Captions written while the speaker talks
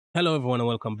Hello everyone and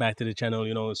welcome back to the channel.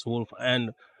 It's Wolf,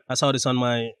 and I saw this on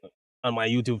my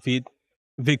YouTube feed.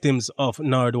 Victims of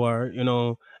Nardwuar,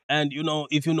 and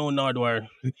if you know Nardwuar,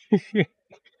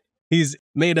 he's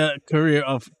made a career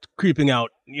of creeping out,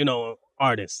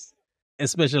 artists.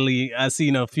 Especially I've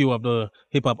seen a few of the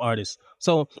hip hop artists.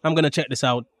 So I'm gonna check this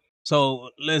out.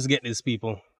 So let's get this,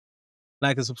 people.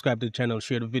 Like and subscribe to the channel,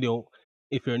 share the video.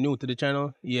 If you're new to the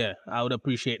channel, yeah, I would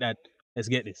appreciate that. Let's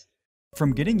get this.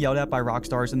 From getting yelled at by rock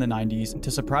stars in the 90s to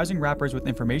surprising rappers with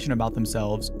information about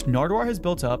themselves, Nardwuar has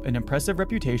built up an impressive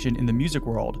reputation in the music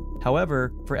world.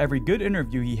 However, for every good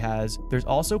interview he has, there's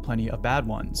also plenty of bad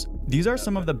ones. These are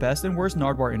some of the best and worst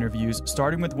Nardwuar interviews,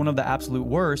 starting with one of the absolute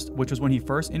worst, which was when he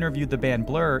first interviewed the band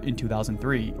Blur in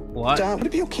 2003. What? Would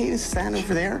it be okay to stand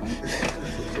over there?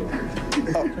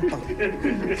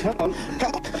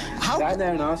 Stand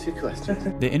there and ask your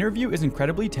question. The interview is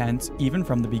incredibly tense, even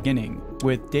from the beginning,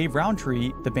 with Dave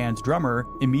Roundtree, the band's drummer,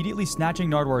 immediately snatching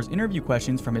Nardwuar's interview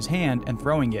questions from his hand and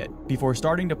throwing it, before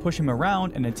starting to push him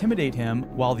around and intimidate him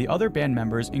while the other band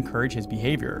members encourage his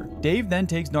behavior. Dave then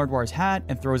takes Nardwuar's hat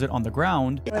and throws it on the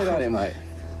ground, Wait about it, mate.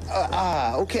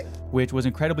 Okay. which was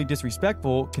incredibly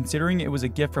disrespectful considering it was a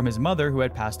gift from his mother who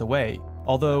had passed away.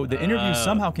 Although the interview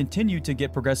somehow continued to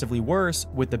get progressively worse,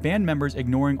 with the band members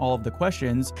ignoring all of the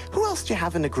questions. Who else do you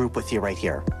have in the group with you right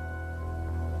here?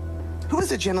 Who is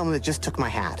the gentleman that just took my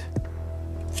hat?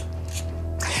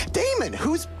 Damon,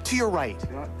 who's to your right?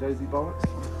 You like Dozy Bollocks?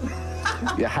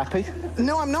 You happy?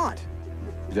 No, I'm not.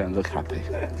 You don't look happy.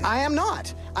 I am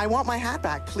not. I want my hat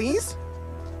back, please.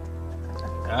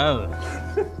 Oh.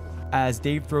 As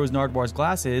Dave throws Nardwuar's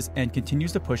glasses and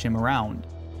continues to push him around.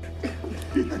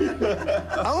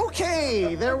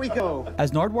 Okay, there we go.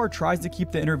 As Nardwuar tries to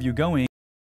keep the interview going,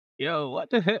 Yo, what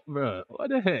the heck, bro? What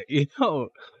the heck? Yo.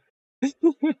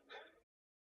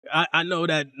 I know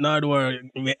that Nardwuar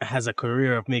has a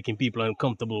career of making people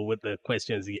uncomfortable with the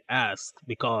questions he asks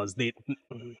because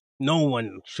no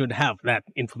one should have that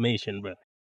information, bro.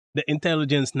 The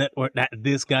intelligence network that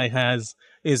this guy has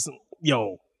is,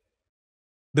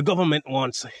 the government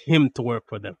wants him to work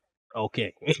for them.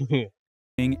 Okay.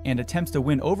 and attempts to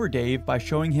win over Dave by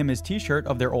showing him his t-shirt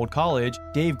of their old college,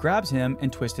 Dave grabs him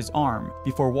and twists his arm,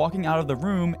 before walking out of the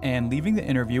room and leaving the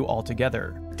interview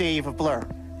altogether. Dave of Blur.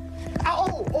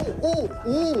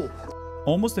 Oh.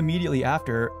 Almost immediately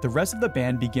after, the rest of the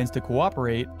band begins to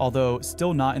cooperate, although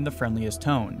still not in the friendliest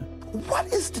tone. What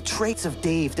is the traits of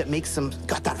Dave that makes him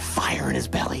got that fire in his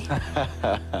belly?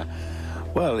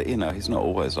 Well, he's not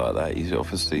always like that. He's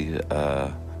obviously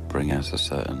bring out a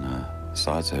certain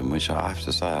side to him, which I have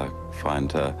to say I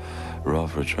find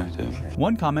rather attractive.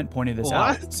 One comment pointed this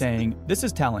out, saying, "This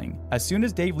is telling. As soon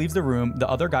as Dave leaves the room, the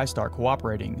other guys start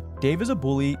cooperating. Dave is a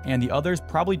bully, and the others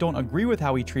probably don't agree with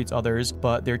how he treats others,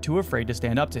 but they're too afraid to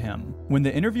stand up to him." When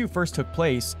the interview first took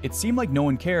place, it seemed like no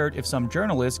one cared if some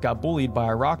journalist got bullied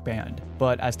by a rock band.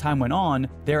 But as time went on,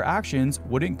 their actions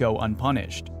wouldn't go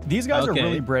unpunished. These guys are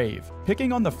really brave,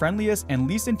 picking on the friendliest and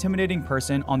least intimidating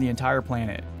person on the entire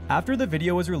planet. After the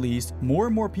video was released, more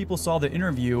and more people saw the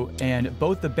interview, and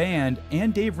both the band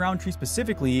and Dave Roundtree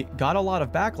specifically got a lot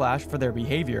of backlash for their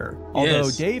behavior. Although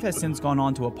Dave has since gone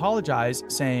on to apologize,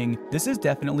 saying, "This is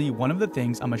definitely one of the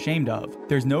things I'm ashamed of.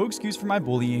 There's no excuse for my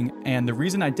bullying, and the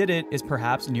reason I did it is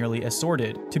perhaps nearly as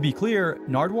sordid. To be clear,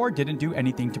 Nardwuar didn't do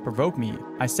anything to provoke me.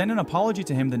 I sent an apology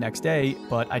to him the next day,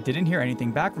 but I didn't hear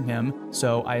anything back from him,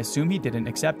 so I assume he didn't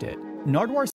accept it."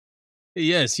 Nardwuar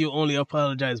Yes, you only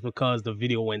apologize because the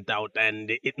video went out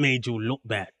and it made you look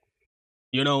bad.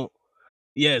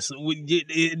 Yes,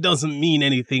 it doesn't mean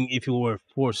anything if you were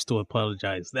forced to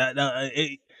apologize.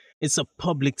 It's a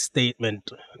public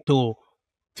statement to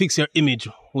fix your image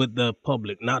with the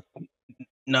public, not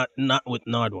with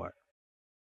Nardwuar.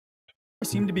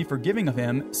 seemed to be forgiving of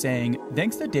him, saying,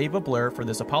 "Thanks to Dave of Blur for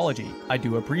this apology. I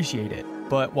do appreciate it."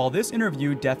 But while this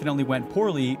interview definitely went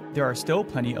poorly, there are still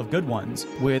plenty of good ones,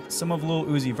 with some of Lil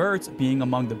Uzi Vert's being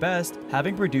among the best,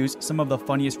 having produced some of the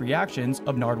funniest reactions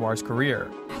of Nardwuar's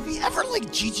career. Have you ever,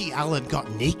 like Gigi Allen, got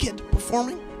naked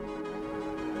performing?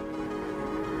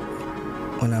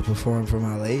 When I perform for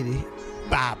my lady.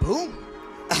 Baboom.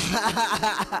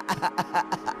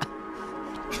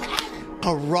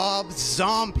 A Rob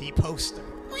Zombie poster.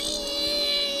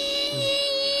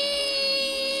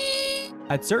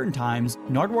 At certain times,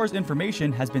 Nardwuar's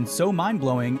information has been so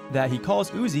mind-blowing that he calls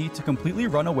Uzi to completely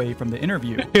run away from the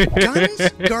interview.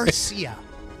 Guns Garcia.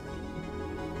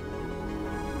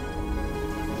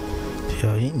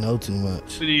 Yo, he know too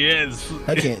much. Yes.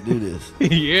 I can't do this.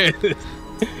 Yes.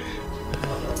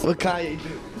 What Kanye do?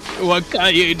 What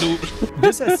Kanye do?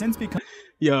 This has since become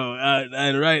Yo,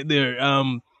 and right there,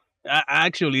 I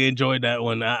actually enjoyed that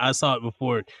one. I saw it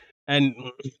before, and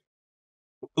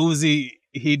Uzi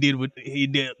he dealt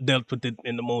with it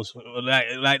in the most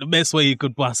like the best way he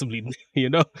could possibly. You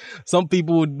know, some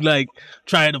people would like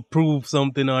try to prove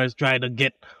something or try to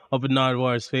get up in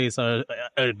Nardwuar's face or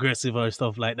aggressive or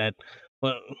stuff like that.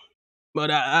 But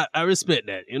I respect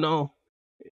that. You know,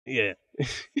 yeah.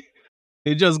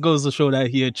 It just goes to show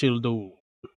that he a chill dude.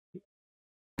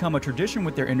 Become a tradition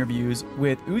with their interviews,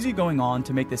 with Uzi going on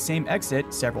to make the same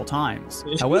exit several times.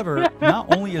 However,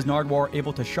 not only is Nardwuar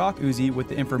able to shock Uzi with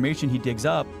the information he digs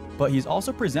up, but he's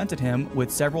also presented him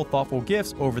with several thoughtful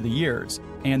gifts over the years,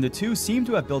 and the two seem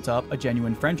to have built up a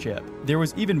genuine friendship. There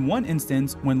was even one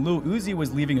instance when Lil Uzi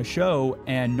was leaving a show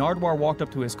and Nardwuar walked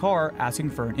up to his car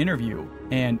asking for an interview,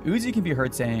 and Uzi can be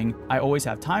heard saying, "I always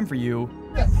have time for you,"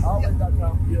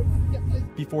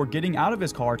 before getting out of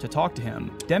his car to talk to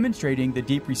him, demonstrating the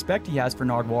deep respect he has for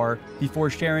Nardwuar before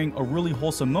sharing a really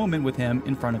wholesome moment with him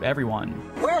in front of everyone.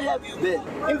 Where have you been?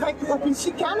 In fact, I've been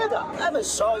to Canada. I haven't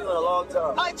saw you in a long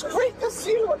time. It's great to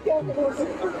see you again.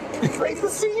 Great to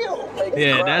see you.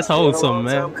 Yeah, that's wholesome,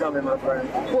 man. Coming, my friend.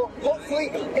 Well, hopefully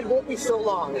it won't be so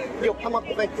long. You'll come up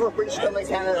to Vancouver, British Columbia,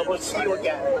 Canada. We'll see you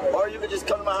again. Or you could just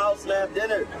come to my house and have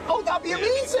dinner. Oh, that'd be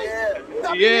amazing. Yeah.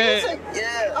 That'd be amazing.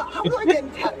 Yeah. How do I get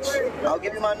in touch? I'll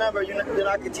give you my number. Then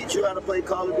I can teach you how to play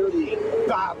Call of Duty.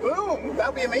 Boom.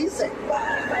 That'd be amazing.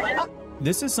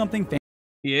 This is something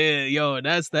Yeah, yo,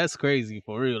 that's crazy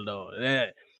for real though. Yeah.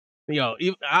 Yo,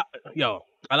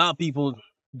 a lot of people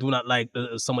do not like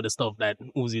some of the stuff that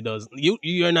Uzi does.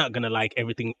 You're not gonna like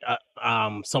everything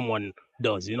someone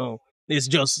does. You know, it's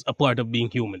just a part of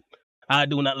being human. I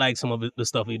do not like some of the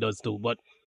stuff he does too, but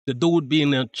the dude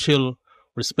being a chill,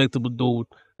 respectable dude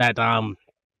that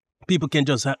people can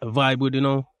just vibe with. You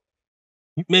know,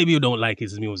 maybe you don't like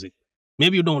his music.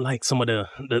 Maybe you don't like some of the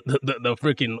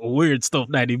freaking weird stuff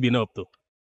that he been up to.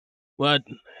 But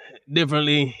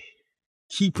differently,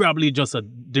 he probably just a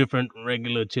different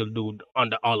regular chill dude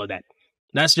under all of that.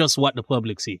 That's just what the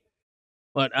public see.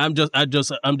 But I'm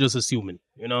just assuming,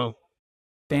 you know.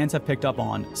 Fans have picked up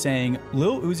on, saying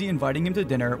Lil Uzi inviting him to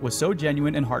dinner was so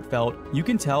genuine and heartfelt, you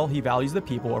can tell he values the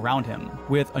people around him.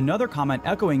 With another comment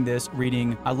echoing this,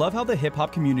 reading, "I love how the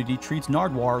hip-hop community treats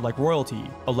Nardwuar like royalty,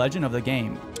 a legend of the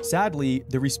game." Sadly,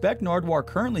 the respect Nardwuar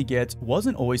currently gets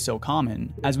wasn't always so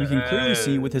common, as we can clearly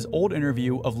see with his old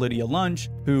interview of Lydia Lunch,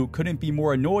 who couldn't be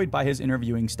more annoyed by his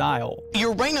interviewing style.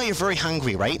 Right now you're very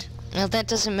hungry, right? Well, that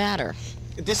doesn't matter.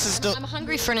 This is I'm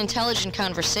hungry for an intelligent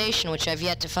conversation, which I've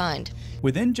yet to find.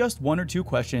 Within just 1 or 2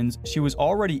 questions, she was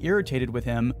already irritated with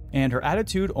him, and her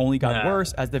attitude only got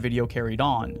worse as the video carried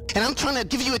on. And I'm trying to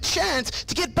give you a chance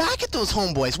to get back at those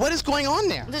homeboys. What is going on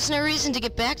there? There's no reason to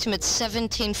get back to him. It's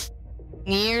 17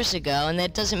 years ago, and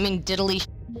that doesn't mean diddly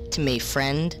to me,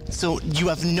 friend. So you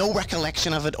have no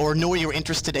recollection of it or know you're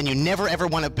interested, and you never ever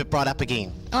want to be brought up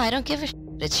again? Oh, I don't give a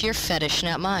It's your fetish,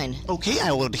 not mine. Okay,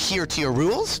 I will adhere to your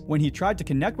rules. When he tried to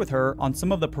connect with her on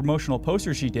some of the promotional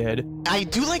posters she did, I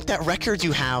do like that record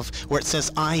you have where it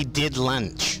says, "I did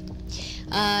lunch."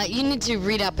 You need to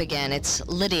read up again. It's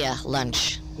Lydia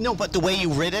Lunch. No, but the way you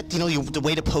read it, the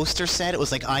way the poster said, it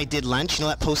was like, "I did lunch." You know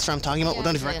that poster I'm talking about?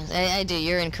 Yeah, I do.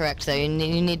 You're incorrect, though. You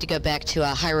need to go back to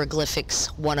Hieroglyphics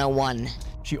 101.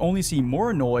 She only seemed more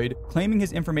annoyed, claiming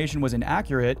his information was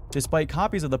inaccurate, despite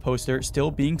copies of the poster still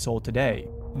being sold today.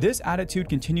 This attitude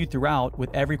continued throughout, with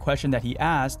every question that he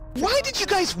asked. Why did you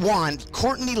guys want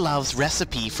Courtney Love's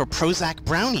recipe for Prozac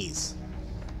brownies?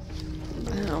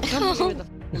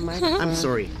 I'm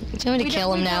sorry. Do you want me to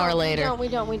kill him now or later? We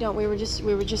don't. We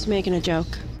were just making a joke.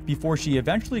 Before she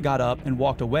eventually got up and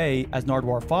walked away as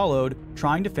Nardwuar followed,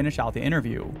 trying to finish out the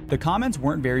interview. The comments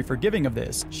weren't very forgiving of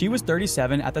this. She was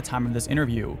 37 at the time of this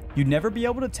interview. You'd never be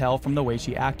able to tell from the way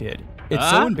she acted. It's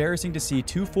so embarrassing to see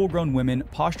 2 full-grown women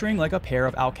posturing like a pair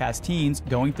of outcast teens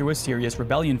going through a serious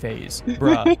rebellion phase.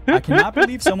 Bruh, I cannot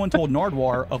believe someone told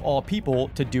Nardwuar, of all people,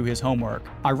 to do his homework.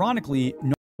 Ironically,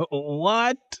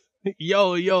 What?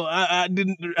 Yo, I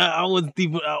didn't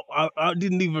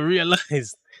even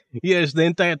realize. Yes, the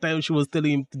entire time she was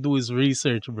telling him to do his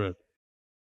research, bro.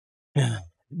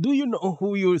 Do you know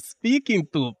who you're speaking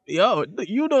to? Yo,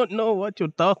 you don't know what you're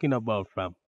talking about,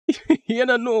 fam. You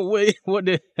don't know what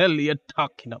the hell you're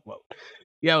talking about.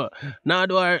 Yo,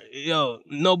 Nardwuar,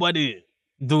 nobody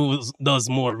does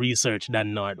more research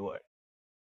than Nardwuar.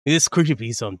 It's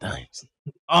creepy sometimes.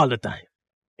 All the time.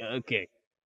 Okay.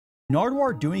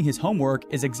 Nardwuar doing his homework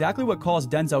is exactly what caused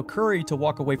Denzel Curry to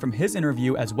walk away from his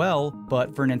interview as well,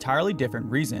 but for an entirely different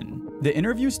reason. The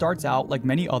interview starts out like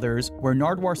many others, where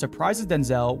Nardwuar surprises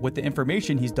Denzel with the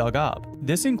information he's dug up.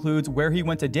 This includes where he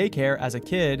went to daycare as a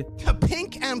kid. A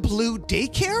pink and blue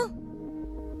daycare?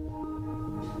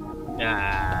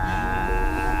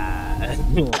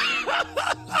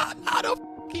 How the f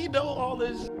you know all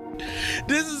this?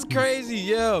 This is crazy.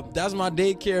 Yeah, that's my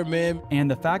daycare, man.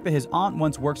 And the fact that his aunt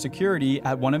once worked security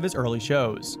at one of his early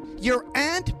shows. Your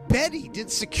Aunt Betty did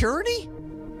security?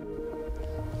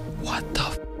 What the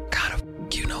f? How the f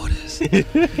you know this?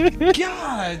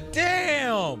 God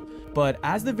damn. But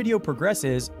as the video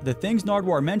progresses, the things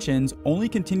Nardwuar mentions only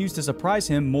continues to surprise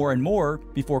him more and more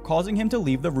before causing him to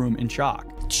leave the room in shock.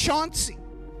 Chauncey.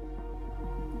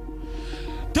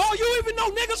 Don't you even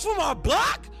know niggas from our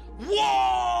block?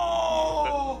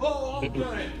 Whoa!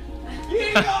 Okay.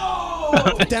 Yo!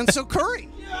 Denzel Curry.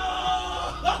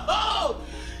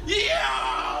 Yo!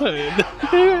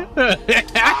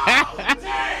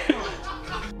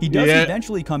 He does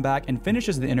eventually come back and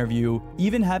finishes the interview,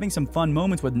 even having some fun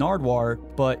moments with Nardwuar,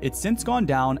 but it's since gone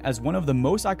down as one of the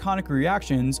most iconic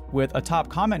reactions with a top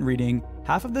comment reading,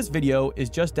 half of this video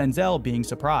is just Denzel being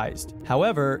surprised.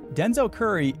 However, Denzel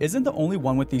Curry isn't the only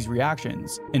one with these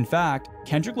reactions. In fact,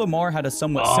 Kendrick Lamar had a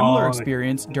somewhat similar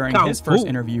experience during his first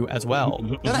interview as well.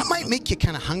 Now that might make you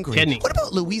kind of hungry. What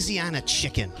about Louisiana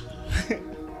chicken?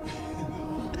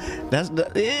 That's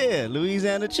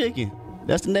Louisiana chicken.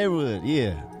 That's the neighborhood,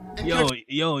 yeah.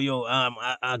 Yo,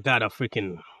 I got a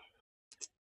freaking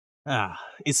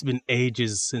it's been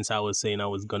ages since I was saying I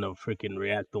was gonna freaking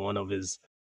react to one of his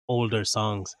older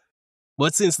songs.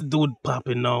 But since the dude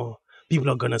popping now, people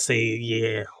are gonna say,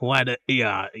 yeah, why the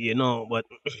you know, but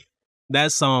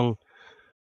that song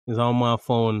is on my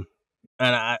phone.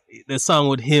 And the song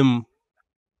with him,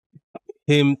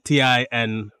 T.I.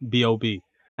 and B.O.B.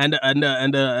 and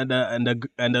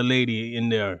the lady in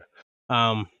there.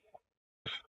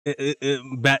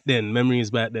 Back then, memories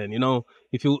back then, you know,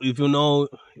 if you know,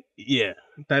 yeah,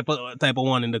 type of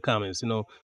one in the comments, you know.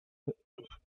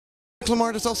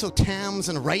 Lamar, there's also Tams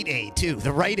and Rite Aid too.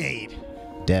 The Rite Aid.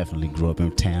 Definitely grew up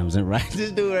in Tams and Rite.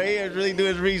 This dude right here is really doing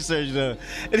his research though.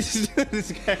 This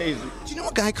is crazy. Do you know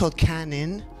a guy called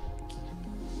Canin?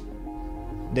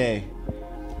 Day.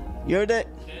 You heard that?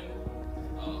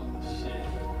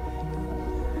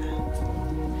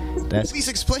 Please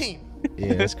explain.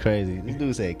 Yeah, that's crazy. This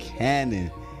dude said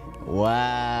Cannon.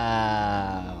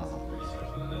 Wow.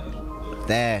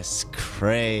 That's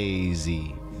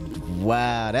crazy.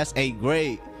 Wow, that's 8th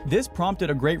grade. This prompted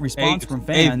a great response from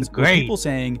fans, with people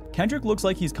saying, Kendrick looks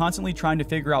like he's constantly trying to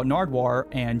figure out Nardwuar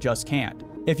and just can't.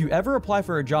 If you ever apply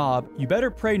for a job, you better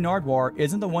pray Nardwuar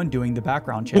isn't the one doing the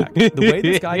background check. The way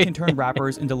this guy can turn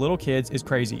rappers into little kids is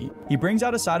crazy. He brings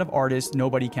out a side of artists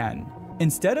nobody can.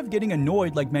 Instead of getting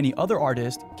annoyed like many other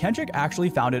artists, Kendrick actually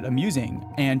found it amusing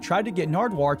and tried to get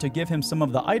Nardwuar to give him some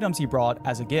of the items he brought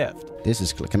as a gift. This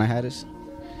is, can I have this?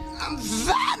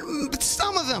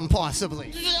 Some of them, possibly.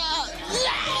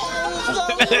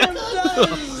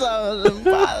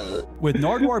 With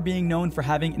Nardwuar being known for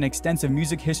having an extensive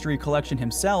music history collection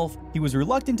himself, he was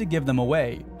reluctant to give them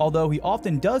away, although he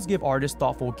often does give artists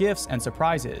thoughtful gifts and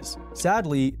surprises.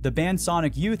 Sadly, the band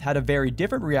Sonic Youth had a very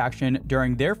different reaction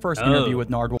during their first interview with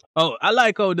Nardwuar. Oh, I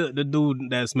like how the dude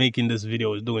that's making this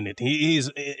video is doing it. He's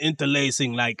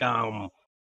interlacing like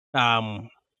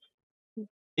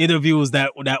interviews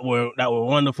that were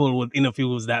wonderful with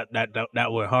interviews that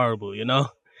were horrible, you know.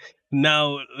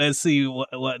 Now let's see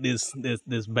what this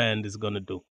band is gonna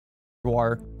do.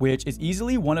 Which is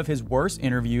easily one of his worst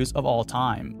interviews of all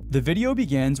time. The video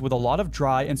begins with a lot of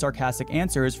dry and sarcastic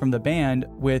answers from the band,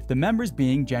 with the members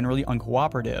being generally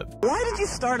uncooperative. Why did you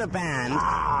start a band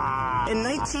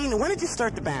when did you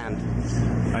start the band?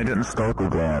 I didn't start the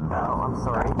band. Oh, I'm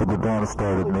sorry. The band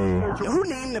started me. Who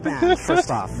named the band, first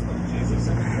off?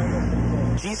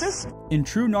 Jesus? In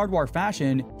true Nardwuar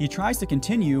fashion, he tries to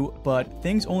continue, but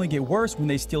things only get worse when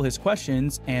they steal his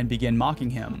questions and begin mocking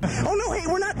him. Oh no, hey,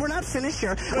 we're not finished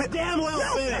here. We're damn well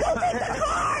finished. Don't take the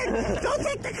card! Don't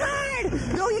take the card!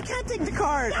 No, you can't take the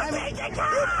card! Don't take the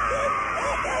card!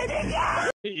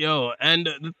 Yo, and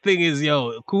the thing is,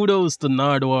 yo, kudos to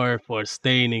Nardwuar for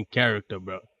staying in character,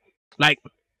 bro. Like,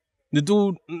 the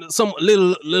dude, some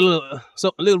little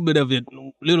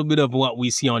bit of what we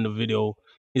see on the video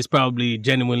is probably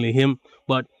genuinely him,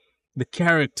 but the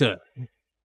character,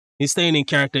 he's staying in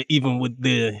character even with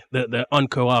the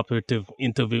uncooperative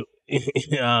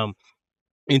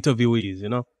interviewees, you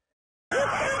know.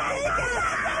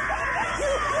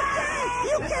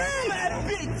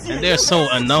 And they're so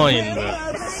annoying, bro.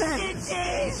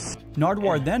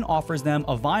 Nardwuar then offers them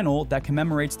a vinyl that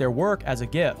commemorates their work as a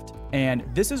gift. And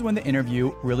this is when the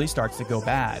interview really starts to go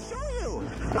bad.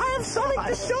 I have something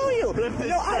to show you.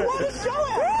 No, I want to show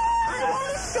him. I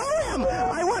want to show him.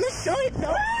 I want to show you.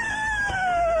 No.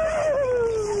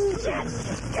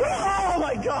 Oh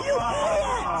my God!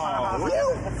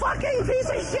 You fucking piece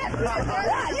of shit!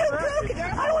 You broke it!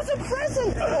 I was in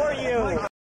prison for you!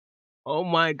 Oh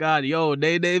my God, yo,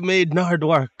 they made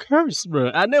Nardwuar curse, bro.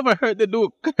 I never heard the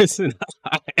dude curse.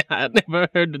 I never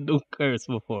heard the dude curse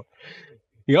before.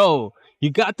 Yo, you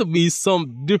got to be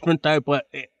some different type of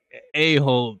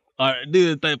a-hole or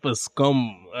different type of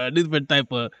scum, different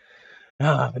type of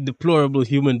deplorable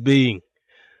human being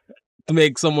to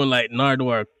make someone like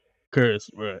Nardwuar curse,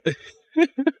 bro.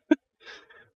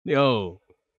 Yo,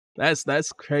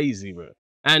 that's crazy, bro.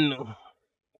 And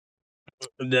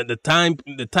the time,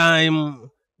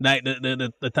 like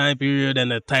the time period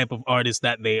and the type of artist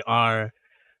that they are,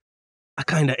 I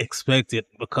kind of expect it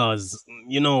because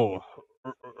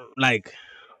like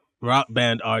rock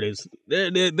band artists,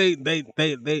 there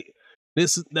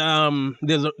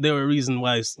are a reason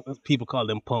why people call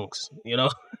them punks,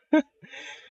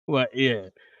 Well, yeah,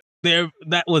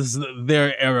 that was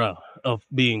their era of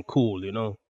being cool,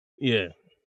 Yeah,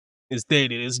 it's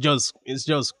dated. It's just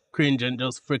cringe and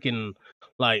just freaking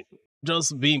like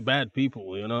just being bad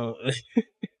people,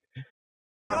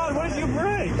 God, what did you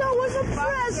bring? That was a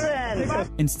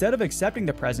present! Instead of accepting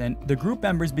the present, the group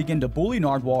members begin to bully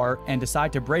Nardwuar and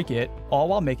decide to break it, all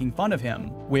while making fun of him,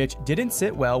 which didn't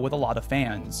sit well with a lot of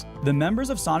fans. The members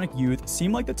of Sonic Youth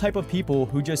seem like the type of people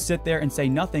who just sit there and say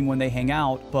nothing when they hang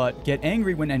out, but get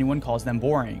angry when anyone calls them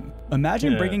boring.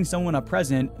 Imagine bringing someone a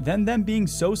present, then them being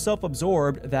so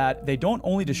self-absorbed that they don't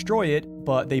only destroy it,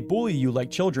 but they bully you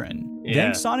like children.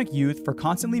 Thanks Sonic Youth for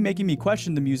constantly making me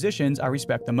question the musicians I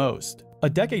respect the most. A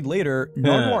decade later,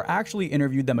 Nardwuar actually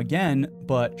interviewed them again,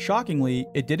 but shockingly,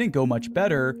 it didn't go much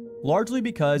better, largely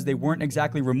because they weren't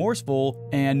exactly remorseful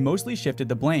and mostly shifted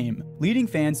the blame, leading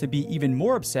fans to be even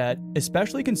more upset,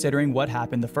 especially considering what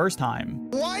happened the first time.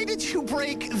 Why did you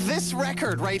break this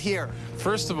record right here?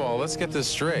 First of all, let's get this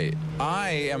straight. I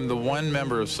am the one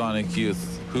member of Sonic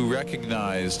Youth who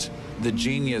recognized the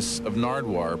genius of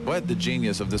Nardwuar, but the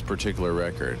genius of this particular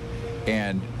record.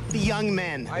 And the young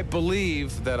men. I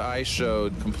believe that I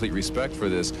showed complete respect for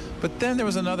this, but then there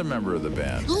was another member of the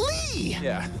band. Lee!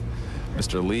 Yeah,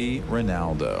 Mr. Lee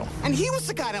Ronaldo. And he was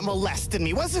the guy that molested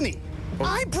me, wasn't he?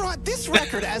 I brought this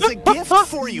record as a gift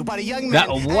for you by a young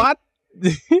man. What?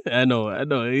 I know.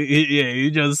 Yeah,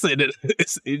 you just said it.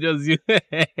 You just,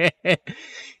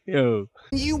 yo.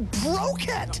 You broke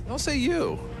it! Don't say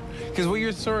you. Because what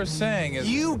you're sort of saying is...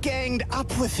 You ganged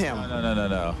up with him.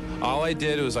 No. All I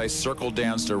did was I circle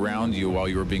danced around you while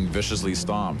you were being viciously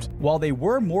stomped. While they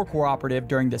were more cooperative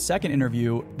during the second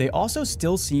interview, they also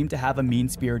still seemed to have a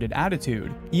mean-spirited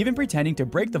attitude, even pretending to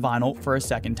break the vinyl for a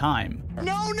second time.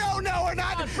 No, we're not. No, we're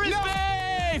not.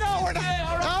 Oh, no.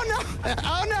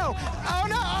 Oh, no. Oh,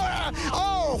 no.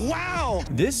 Oh, wow.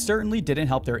 This certainly didn't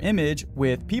help their image,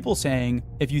 with people saying,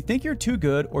 if you think you're too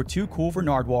good or too cool for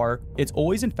Nardwuar, it's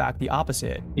always in fact the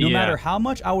opposite. No matter how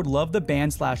much I would love the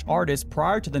band/artist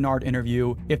prior to the Nard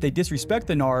interview, if they disrespect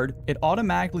the Nard, it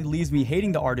automatically leaves me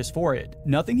hating the artist for it.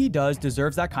 Nothing he does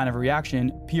deserves that kind of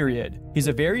reaction, period. He's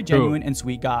a very genuine and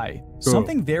sweet guy.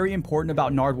 Something very important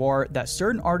about Nardwuar that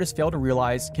certain artists fail to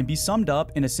realize can be summed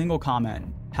up in a single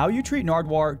comment. How you treat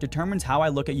Nardwuar determines how I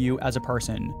look at you as a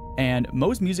person, and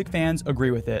most music fans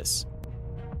agree with this.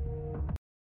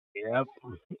 Yep,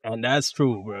 and that's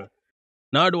true, bro.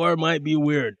 Nardwuar might be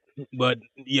weird, but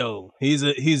yo, he's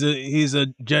a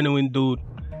genuine dude,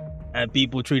 and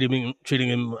people treating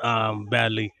him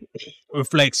badly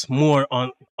reflects more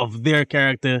of their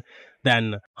character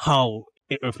than how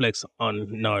it reflects on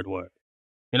Nardwuar.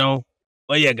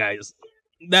 But yeah, guys,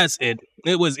 that's it.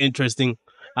 It was interesting.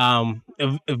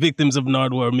 Victims of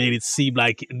Nardwuar made it seem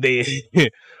like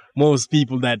most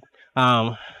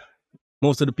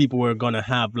of the people were gonna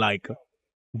have like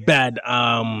bad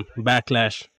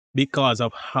backlash because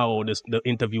of how the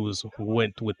interviews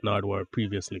went with Nardwuar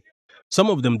previously. Some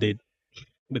of them did,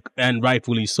 and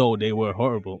rightfully so. They were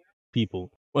horrible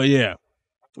people. But yeah,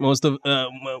 most of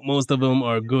them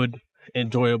are good,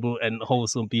 enjoyable, and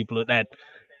wholesome people that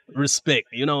respect.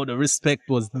 The respect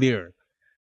was there.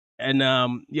 And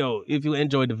yo, if you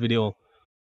enjoyed the video,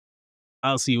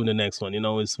 I'll see you in the next one.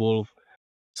 It's Wolf.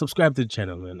 Subscribe to the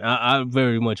channel, man. I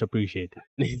very much appreciate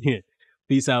it.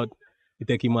 Peace out.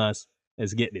 Itekimasu.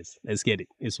 Let's get this. Let's get it.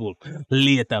 It's Wolf.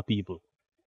 Later, people.